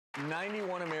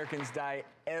91 Americans die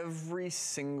every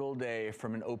single day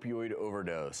from an opioid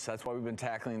overdose. That's why we've been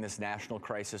tackling this national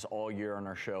crisis all year on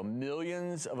our show.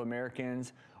 Millions of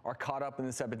Americans are caught up in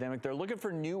this epidemic. They're looking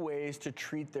for new ways to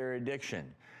treat their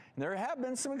addiction. And there have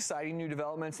been some exciting new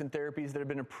developments and therapies that have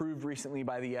been approved recently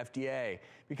by the FDA,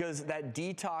 because that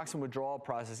detox and withdrawal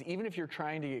process, even if you're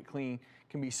trying to get clean,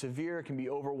 can be severe, it can be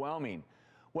overwhelming.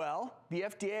 Well, the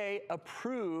FDA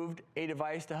approved a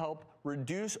device to help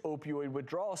reduce opioid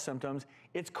withdrawal symptoms.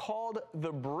 It's called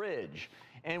the Bridge.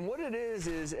 And what it is,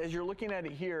 as you're looking at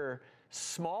it here,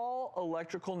 small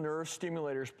electrical nerve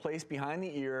stimulators placed behind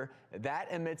the ear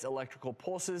that emits electrical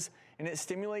pulses, and it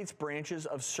stimulates branches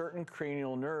of certain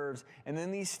cranial nerves. And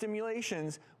then these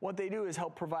stimulations, what they do is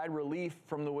help provide relief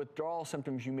from the withdrawal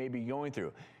symptoms you may be going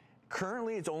through.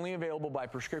 Currently, it's only available by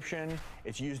prescription.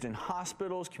 It's used in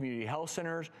hospitals, community health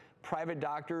centers, private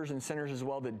doctors, and centers as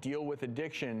well that deal with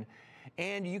addiction.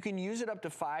 And you can use it up to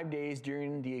 5 days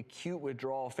during the acute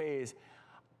withdrawal phase.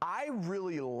 I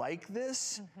really like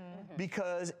this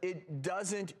because it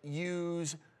doesn't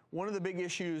use, one of the big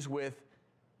issues with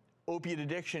opiate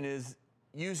addiction is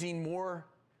using more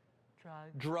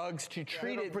drugs to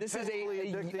treat it. This is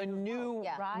a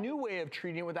new way of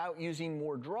treating it without using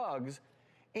more drugs.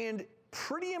 And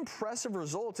pretty impressive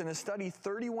results. In a study,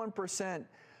 31%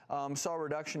 saw a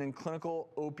reduction in clinical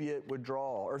opiate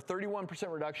withdrawal, or 31%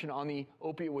 reduction on the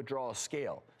opiate withdrawal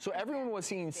scale. So everyone was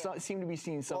seeing, seemed to be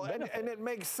seeing some benefit. And it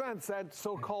makes sense, that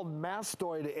so-called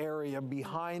mastoid area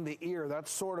behind the ear,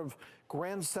 that's sort of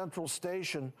grand central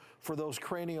station for those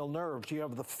cranial nerves. You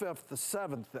have the 5th, the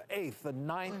 7th, the 8th, the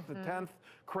 9th, the 10th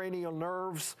cranial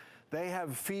nerves. They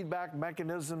have feedback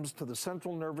mechanisms to the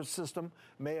central nervous system,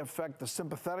 may affect the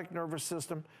sympathetic nervous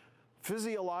system.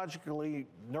 Physiologically,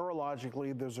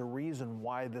 neurologically, there's a reason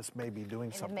why this may be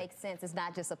doing something. It makes sense. It's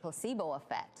not just a placebo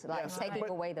effect, like taking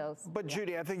away those. But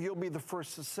Judy, I think you'll be the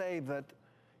first to say that,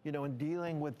 you know, in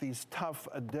dealing with these tough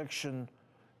addiction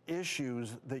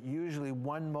issues, that usually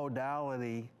one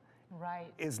modality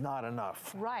is not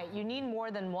enough. Right, you need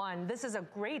more than one. This is a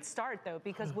great start though,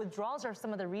 because withdrawals are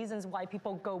some of the reasons why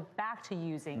people go back to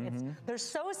using. They're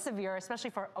so severe,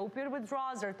 especially for opioid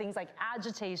withdrawals. There are things like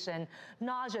agitation,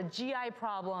 nausea, GI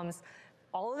problems.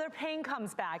 All of their pain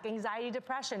comes back, anxiety,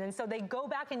 depression, and so they go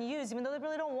back and use even though they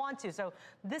really don't want to. So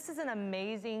this is an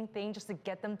amazing thing just to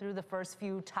get them through the first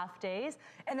few tough days.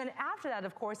 And then after that,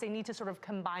 of course, they need to sort of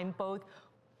combine both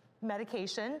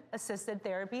medication-assisted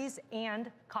therapies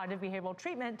and cognitive behavioral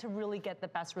treatment to really get the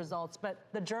best results. But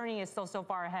the journey is still so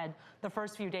far ahead. The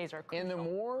first few days are crucial. And the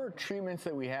more treatments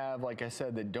that we have, like I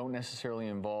said, that don't necessarily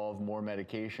involve more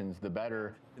medications, the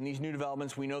better. And these new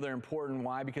developments, we know they're important.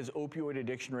 Why? Because opioid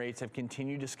addiction rates have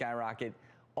continued to skyrocket,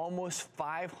 almost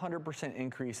 500%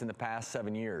 increase in the past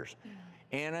 7 years.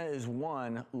 Anna is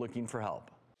one looking for help.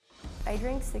 I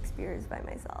drank 6 beers by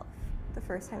myself the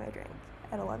first time I drank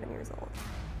at 11 years old.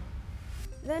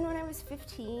 Then when I was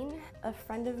 15, a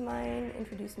friend of mine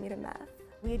introduced me to meth.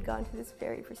 We had gone to this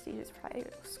very prestigious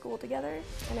private school together,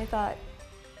 and I thought,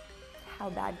 how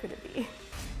bad could it be?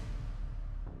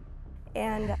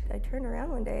 And I turned around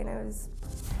one day and I was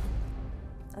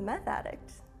a meth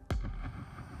addict. I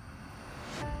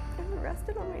was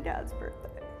arrested on my dad's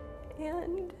birthday,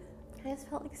 and I just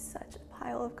felt like such a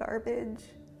pile of garbage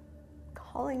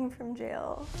calling from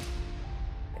jail.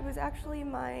 It was actually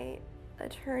my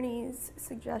attorney's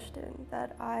suggestion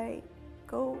that I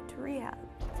go to rehab.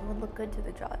 It would look good to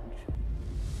the judge.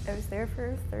 I was there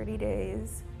for 30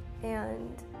 days,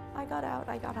 and I got out,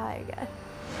 I got high again.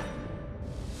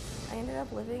 I ended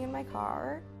up living in my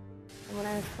car, and when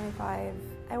I was 25,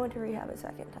 I went to rehab a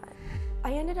second time.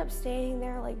 I ended up staying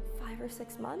there like 5 or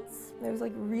 6 months. I was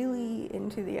like really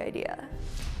into the idea.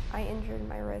 I injured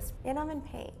my wrist, and I'm in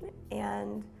pain,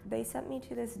 and they sent me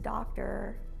to this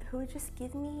doctor who would just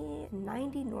give me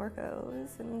 90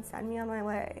 Norcos and send me on my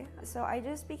way. So I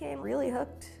just became really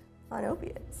hooked on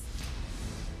opiates.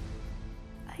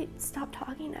 I stopped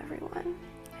talking to everyone.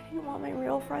 I didn't want my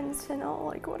real friends to know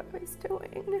like what I was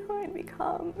doing, who I'd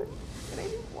become. And I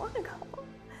didn't want to call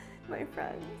my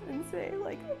friends and say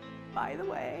like, by the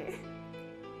way,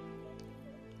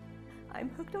 I'm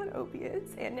hooked on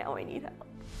opiates and now I need help.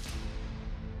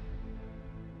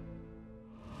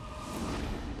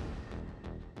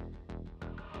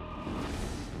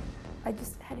 I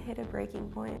just had hit a breaking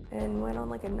point and went on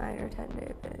like a 9 or 10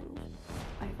 day binge.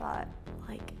 I thought,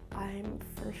 like, I'm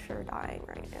for sure dying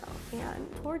right now.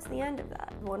 And towards the end of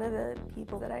that, one of the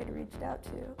people that I'd reached out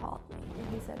to called me and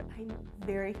he said, I'm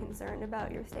very concerned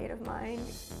about your state of mind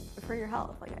for your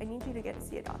health. Like, I need you to get to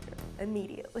see a doctor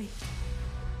immediately.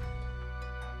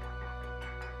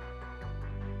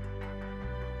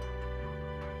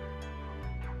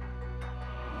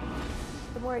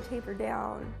 more I taper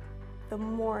down, the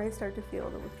more I start to feel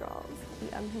the withdrawals.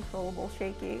 The uncontrollable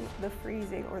shaking, the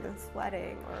freezing or the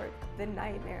sweating or the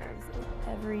nightmares.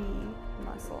 Every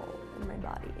muscle in my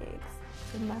body aches.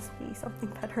 There must be something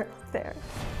better out there.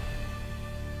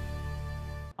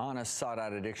 Anna sought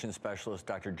out addiction specialist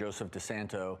Dr. Joseph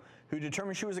DeSanto, who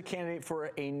determined she was a candidate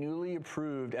for a newly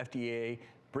approved FDA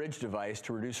Bridge Device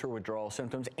to reduce her withdrawal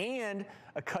symptoms and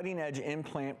a cutting-edge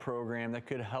implant program that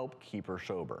could help keep her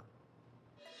sober.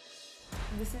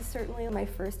 This is certainly my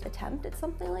first attempt at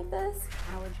something like this.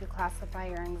 How would you classify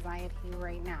your anxiety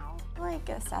right now? Like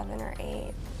a 7 or 8.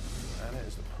 Anna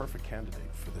is the perfect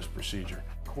candidate for this procedure.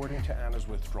 According to Anna's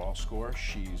withdrawal score,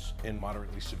 she's in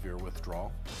moderately severe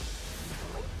withdrawal.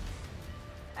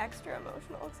 Extra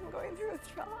emotional because I'm going through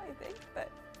withdrawal, I think, but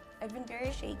I've been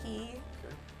very shaky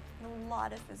and a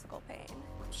lot of physical pain.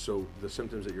 So the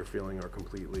symptoms that you're feeling are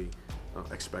completely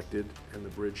expected, and the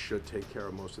bridge should take care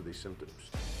of most of these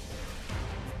symptoms.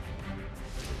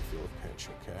 You feel a pinch,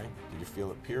 okay? Did you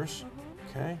feel it pierce?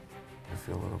 Okay. You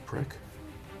feel a little prick?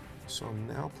 So I'm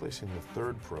now placing the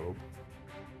third probe.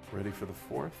 Ready for the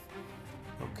fourth?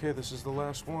 Okay, this is the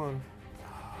last one.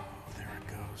 Oh, there it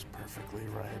goes, perfectly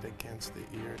right against the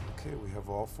ear. Okay, we have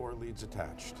all 4 leads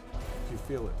attached. Do you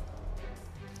feel it?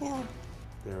 Yeah.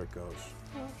 There it goes.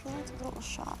 I feel like little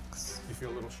shocks. You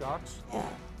feel little shocks? Yeah.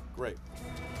 Great.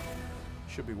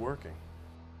 Should be working.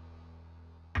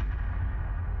 I'm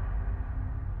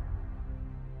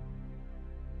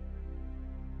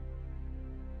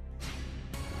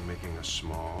making a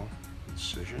small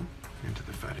incision into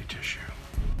the fatty tissue.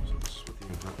 So this is what the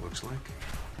implant looks like.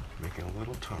 Making a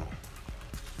little tunnel.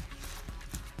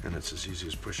 And it's as easy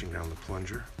as pushing down the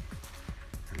plunger,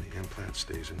 and the implant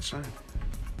stays inside.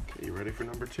 Okay, you ready for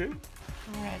number 2?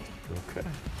 I'm ready. Okay.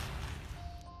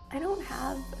 I don't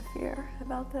have a fear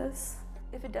about this.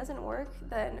 If it doesn't work,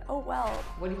 then oh well.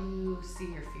 What do you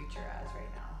see your future as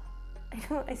right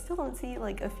now? I still don't see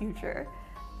like a future,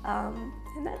 and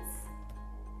that's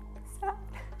sad.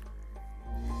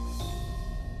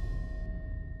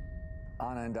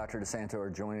 Anna and Dr. DeSanto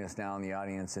are joining us now in the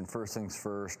audience. And first things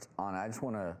first, Anna, I just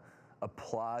want to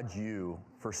applaud you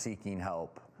for seeking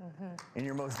help. In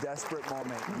your most desperate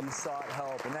moment, you sought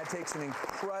help, and that takes an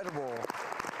incredible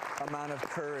amount of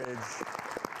courage.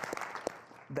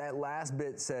 That last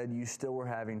bit said you still were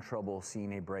having trouble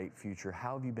seeing a bright future.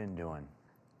 How have you been doing?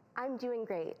 I'm doing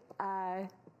great.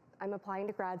 I'm applying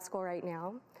to grad school right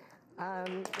now.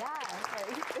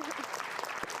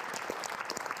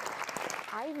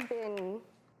 I've been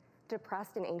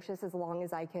depressed and anxious as long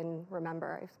as I can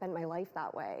remember. I've spent my life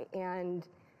that way. And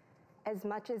as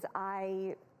much as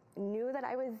I knew that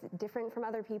I was different from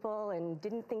other people and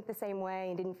didn't think the same way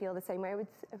and didn't feel the same way, I was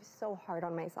so hard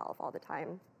on myself all the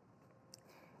time.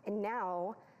 And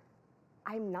now,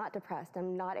 I'm not depressed,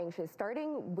 I'm not anxious.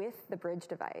 Starting with the Bridge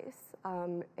Device,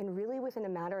 and really within a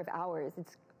matter of hours,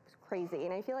 it's crazy.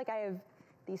 And I feel like I have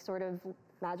these sort of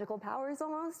magical powers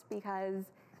almost, because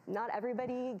not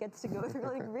everybody gets to go through,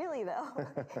 like really though,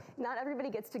 not everybody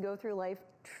gets to go through life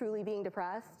truly being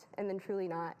depressed and then truly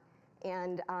not.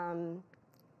 And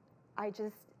I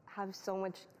just have so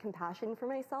much compassion for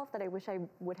myself that I wish I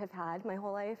would have had my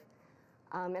whole life.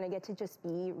 And I get to just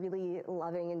be really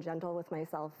loving and gentle with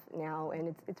myself now,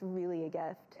 and it's really a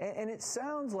gift. And it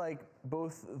sounds like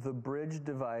both the Bridge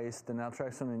Device, the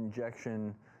naltrexone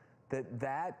injection,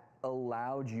 that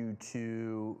allowed you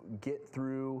to get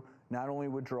through not only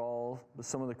withdrawal, but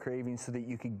some of the cravings so that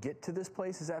you could get to this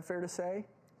place. Is that fair to say?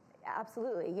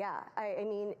 Absolutely, yeah. I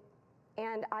mean,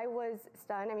 and I was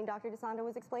stunned. I mean, Dr. DeSanto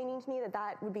was explaining to me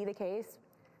that would be the case.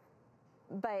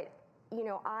 But, you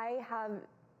know, I have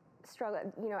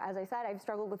struggled, you know, as I said, I've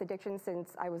struggled with addiction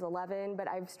since I was 11, but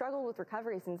I've struggled with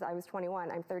recovery since I was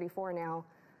 21. I'm 34 now.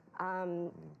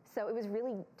 So it was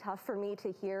really tough for me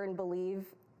to hear and believe,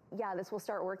 yeah, this will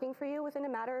start working for you within a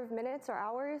matter of minutes or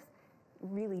hours.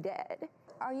 Really did.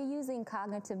 Are you using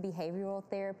cognitive behavioral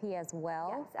therapy as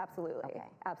well? Yes, absolutely. Okay.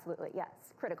 Absolutely, yes,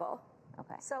 critical.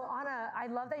 Okay. So Anna, I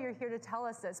love that you're here to tell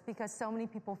us this, because so many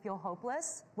people feel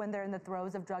hopeless when they're in the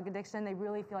throes of drug addiction. They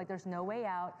really feel like there's no way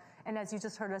out. And as you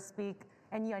just heard us speak,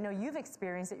 and I know you've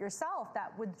experienced it yourself,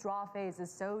 that withdrawal phase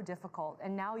is so difficult.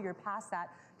 And now you're past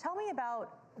that. Tell me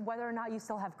about whether or not you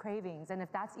still have cravings and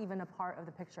if that's even a part of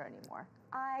the picture anymore.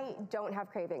 I don't have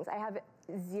cravings. I have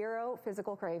 0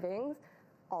 physical cravings,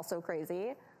 also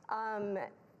crazy.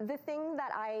 The thing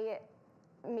that I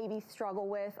maybe struggle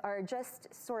with are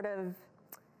just sort of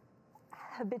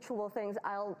habitual things.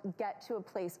 I'll get to a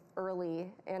place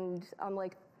early and I'm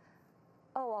like,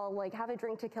 oh, I'll like have a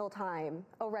drink to kill time.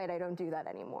 Oh, right, I don't do that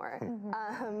anymore.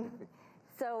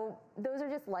 So those are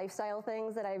just lifestyle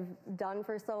things that I've done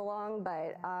for so long,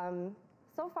 but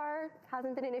so far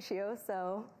hasn't been an issue.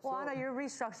 So, well, Anna, you're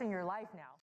restructuring your life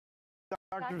now.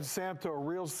 Dr. DeSanto, a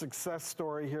real success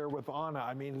story here with Anna.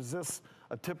 I mean, is this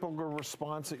a typical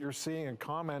response that you're seeing? And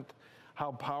comment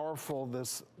how powerful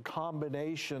this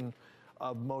combination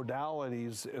of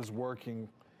modalities is working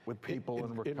with people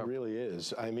in recovery. It really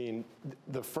is. I mean,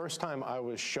 the first time I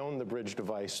was shown the Bridge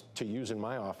device to use in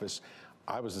my office,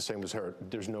 I was the same as her.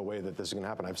 There's no way that this is going to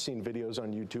happen. I've seen videos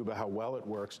on YouTube of how well it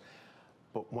works.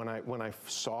 But when I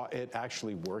saw it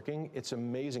actually working, it's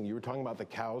amazing. You were talking about the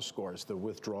COWS scores, the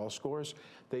withdrawal scores.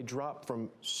 They dropped from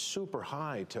super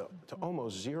high to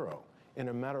almost zero in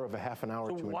a matter of a half an hour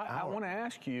to an hour. I want to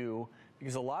ask you,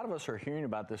 because a lot of us are hearing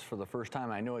about this for the first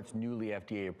time. I know it's newly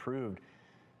FDA approved.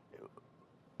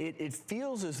 It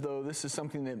feels as though this is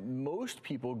something that most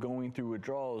people going through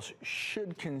withdrawals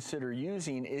should consider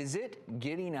using. Is it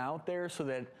getting out there so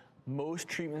that most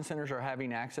treatment centers are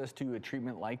having access to a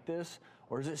treatment like this?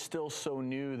 Or is it still so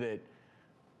new that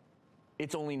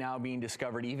it's only now being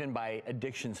discovered even by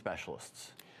addiction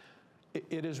specialists?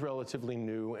 It is relatively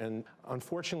new, and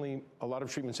unfortunately, a lot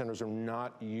of treatment centers are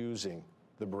not using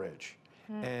the Bridge.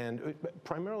 And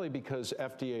primarily because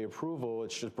FDA approval,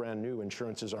 it's just brand new,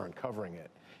 insurances aren't covering it.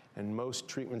 And most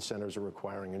treatment centers are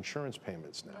requiring insurance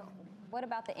payments now. What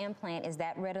about the implant? Is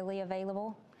that readily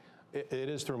available? It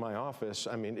is through my office.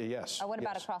 I mean, yes. Or what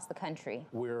about yes. across the country?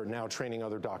 We're now training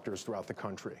other doctors throughout the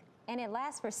country. And it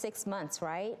lasts for 6 months,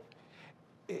 right?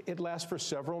 It lasts for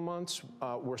several months.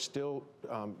 We're still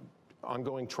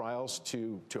ongoing trials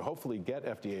to hopefully get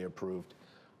FDA approved.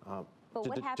 But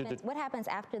what happens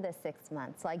after the 6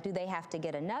 months? Like, do they have to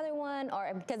get another one?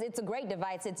 Or because it's a great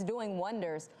device, it's doing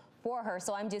wonders for her.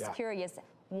 So I'm just curious,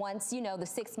 once, you know, the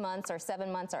 6 months or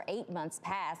 7 months or 8 months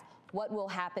pass, what will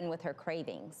happen with her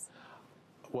cravings?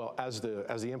 Well, as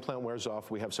the implant wears off,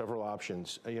 we have several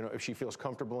options. You know, if she feels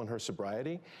comfortable in her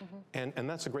sobriety, and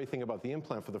that's the great thing about the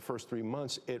implant. For the first 3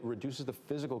 months, it reduces the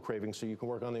physical cravings so you can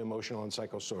work on the emotional and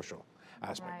psychosocial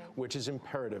aspect, which is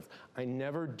imperative. I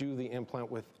never do the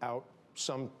implant without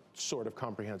some sort of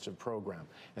comprehensive program,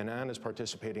 and Anna's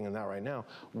participating in that right now.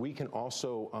 We can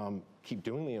also keep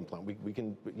doing the implant. We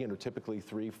can, you know, typically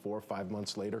 3, 4, 5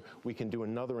 months later, we can do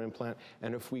another implant,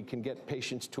 and if we can get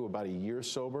patients to about a year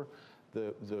sober,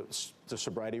 the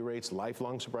sobriety rates,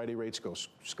 lifelong sobriety rates, go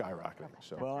skyrocketing.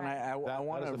 So well, and I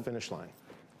want to the finish line.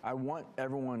 I want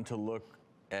everyone to look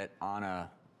at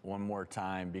Anna one more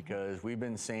time, because we've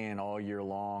been saying all year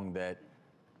long that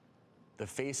the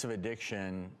face of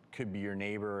addiction could be your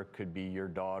neighbor, could be your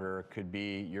daughter, could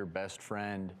be your best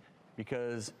friend,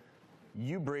 because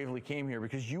you bravely came here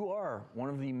because you are one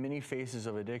of the many faces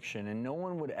of addiction, and no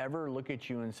one would ever look at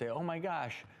you and say, oh my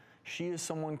gosh, she is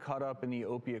someone caught up in the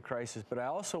opiate crisis. But I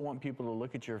also want people to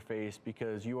look at your face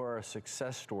because you are a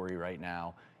success story right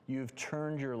now. You've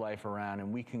turned your life around,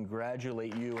 and we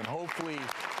congratulate you, and hopefully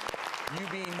you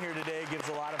being here today gives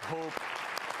a lot of hope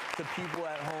to people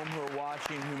at home who are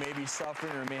watching, who may be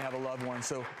suffering or may have a loved one.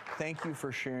 So thank you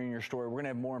for sharing your story. We're going to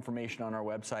have more information on our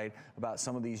website about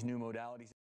some of these new modalities.